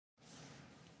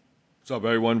What's up,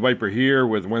 everyone? Viper here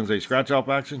with Wednesday scratch off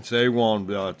action. Today we're going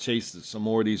to chase some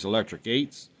more of these electric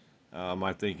 8s.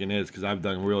 My thinking is, because I've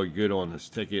done really good on this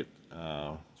ticket,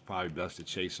 it's probably best to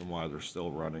chase them while they're still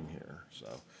running here. So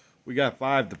we got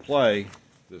 5 to play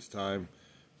this time,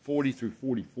 40 through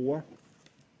 44.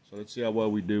 So let's see how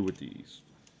well we do with these.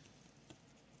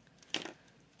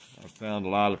 I found a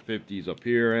lot of 50s up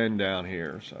here and down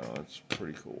here, so it's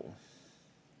pretty cool.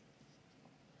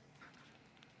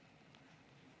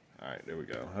 Alright, there we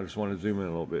go. I just want to zoom in a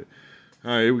little bit.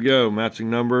 Alright, here we go.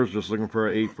 Matching numbers. Just looking for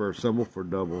an 8 for a symbol for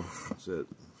double. That's it.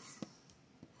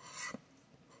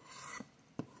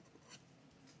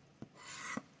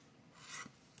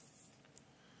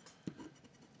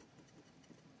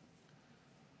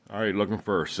 Alright, looking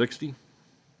for a 60.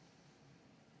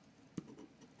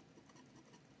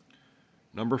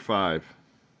 Number 5.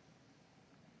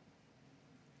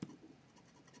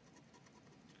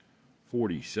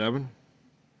 47.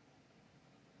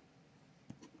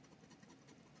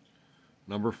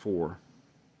 Number 4.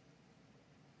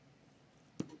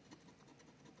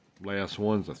 Last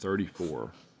one's a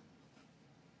 34.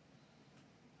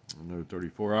 Another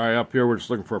 34. Alright, up here we're just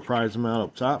looking for a prize amount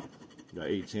up top. Got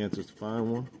 8 chances to find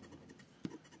one.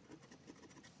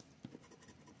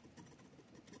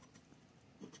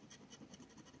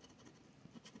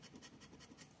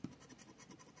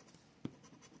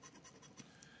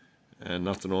 And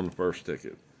nothing on the first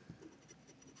ticket.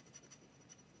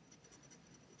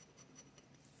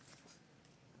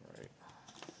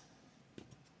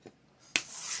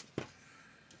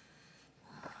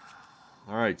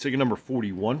 All right, ticket number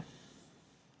 41.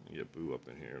 Get Boo up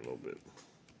in here a little bit.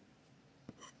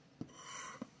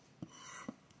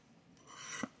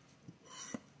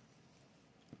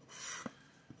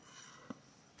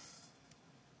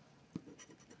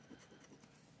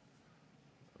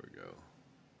 There we go.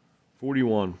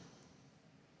 41.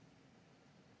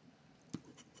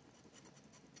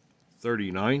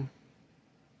 39.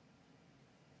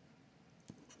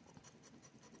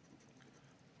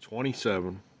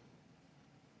 27.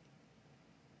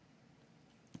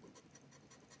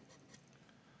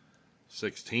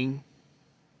 16.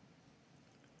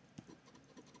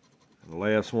 And the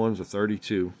last one's a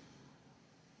 32.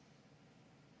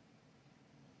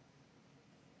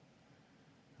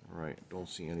 All right, don't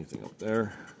see anything up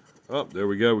there. Oh, there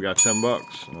we go. We got 10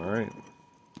 bucks. All right.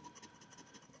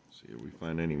 See if we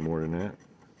find any more than that.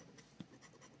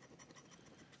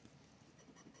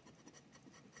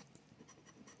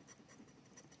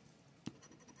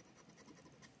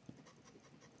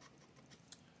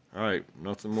 All right,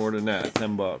 nothing more than that.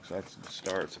 10 bucks. That's the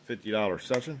start. It's a $50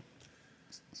 session.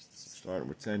 Starting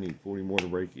with 10, need 40 more to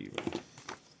break even.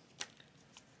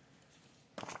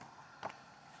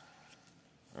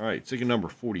 All right, ticket number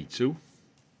 42.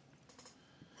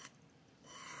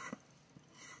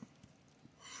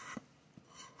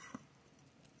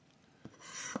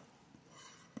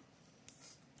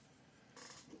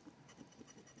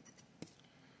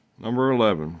 Number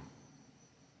 11.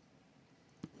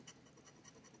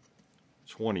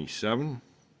 27.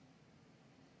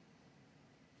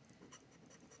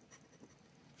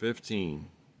 15.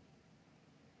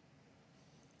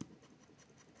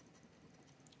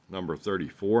 Number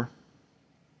 34.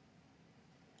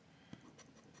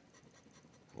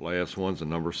 The last one's a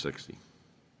number 60.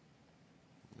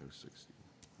 No 60.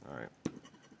 All right.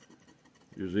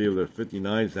 Usually if there's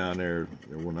 59s down there,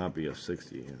 there will not be a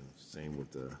 60. And same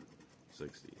with the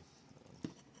 60.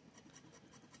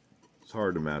 It's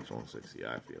hard to match on 60,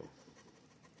 I feel.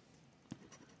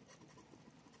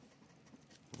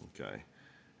 Okay.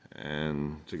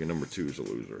 And ticket number 2 is a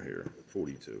loser here.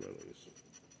 42 at least.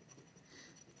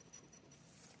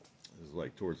 This is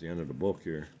like towards the end of the book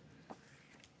here.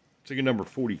 Ticket number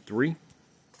 43.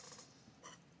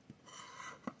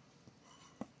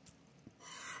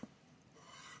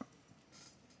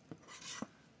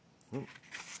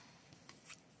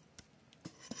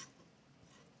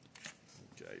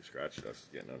 Okay, scratch dust is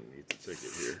getting underneath the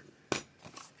ticket here.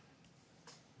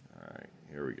 Alright,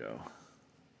 here we go.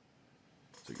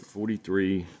 Ticket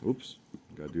 43. Oops,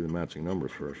 gotta do the matching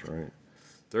numbers first, right?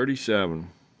 37.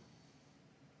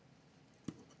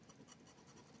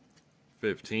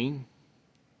 15.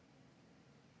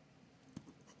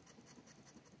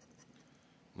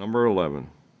 Number 11.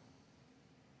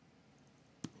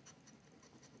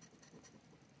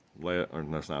 Or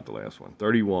that's not the last one.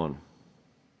 31.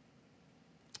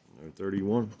 No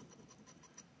 31.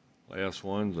 Last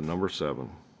one's a number 7.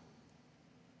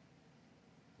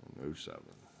 No 7.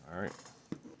 All right.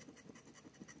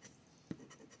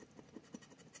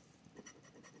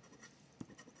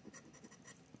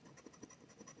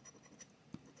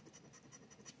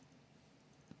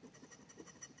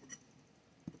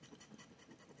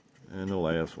 And the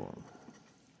last one.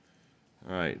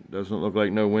 Alright, doesn't look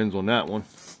like no wins on that one.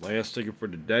 Last ticket for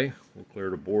today. We'll clear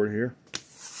the board here.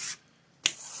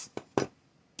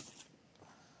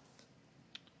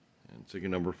 And ticket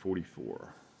number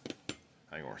 44.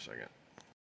 Hang on a second.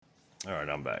 Alright,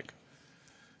 I'm back.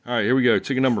 Alright, here we go.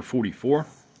 Ticket number 44.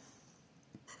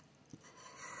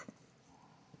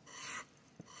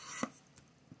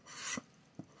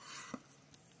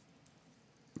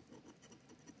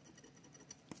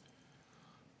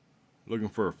 Looking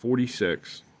for a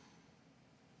 46,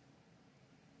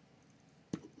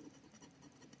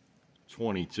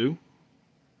 22,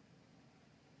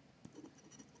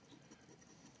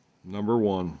 number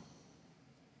 1,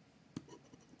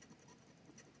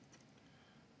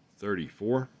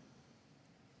 34,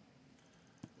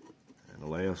 and the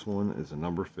last one is a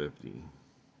number 50.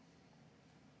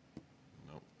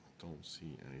 Nope, don't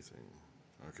see anything.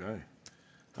 Okay.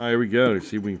 All right, here we go. Let's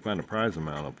see if we can find a prize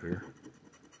amount up here.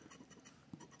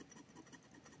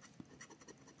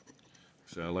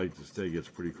 So I like this ticket. It's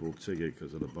a pretty cool ticket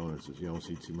because of the bonuses. You don't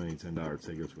see too many $10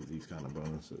 tickets with these kind of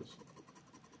bonuses.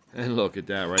 And look at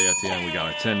that. Right at the end, we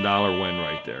got a $10 win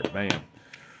right there. Bam.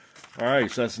 All right,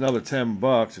 so that's another 10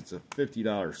 bucks. It's a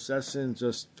 $50 session,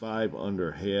 just 5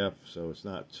 under half, so it's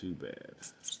not too bad.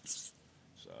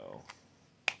 So,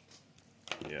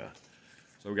 yeah.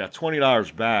 So we got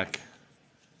 $20 back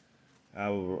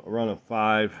out of a run of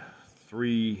 5.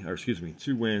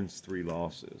 2 wins, 3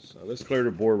 losses. So let's clear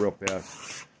the board real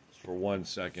fast for 1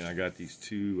 second. I got these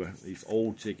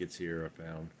old tickets here I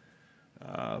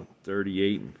found,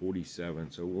 38 and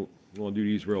 47. So we'll do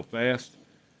these real fast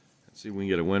and see if we can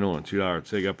get a win on a $2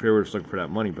 ticket. Up here we're just looking for that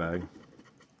money bag.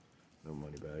 No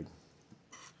money bag.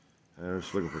 And we're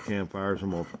just looking for campfires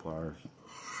and multipliers.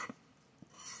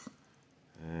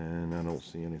 And I don't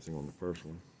see anything on the first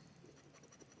one.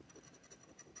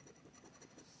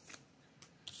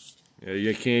 Yeah,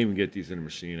 you can't even get these in a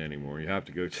machine anymore. You have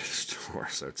to go to the store.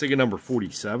 So ticket number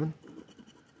 47.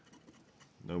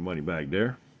 No money back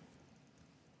there.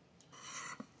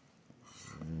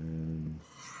 And,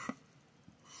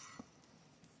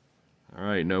 all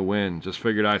right, no win. Just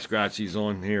figured I'd scratch these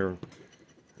on here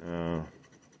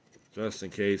just in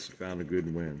case I found a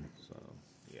good win. So,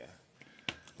 yeah.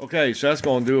 Okay, so that's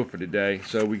going to do it for today.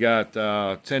 So we got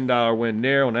 $10 win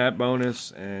there on that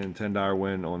bonus and $10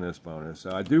 win on this bonus.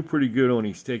 So I do pretty good on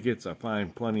these tickets. I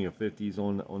find plenty of 50s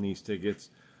on these tickets.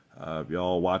 If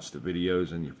y'all watch the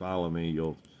videos and you follow me,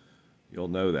 you'll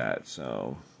know that.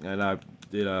 So, and I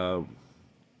did a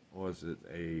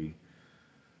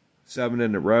 7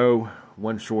 in a row,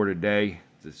 1 short a day,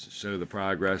 to show the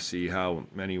progress, see how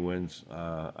many wins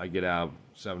I get out of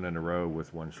 7 in a row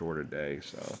with 1 short a day.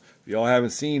 So if y'all haven't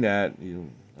seen that,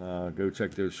 go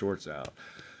check those shorts out.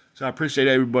 So I appreciate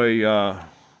everybody's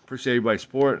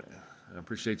support. I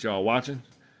appreciate y'all watching,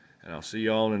 and I'll see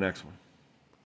y'all in the next one.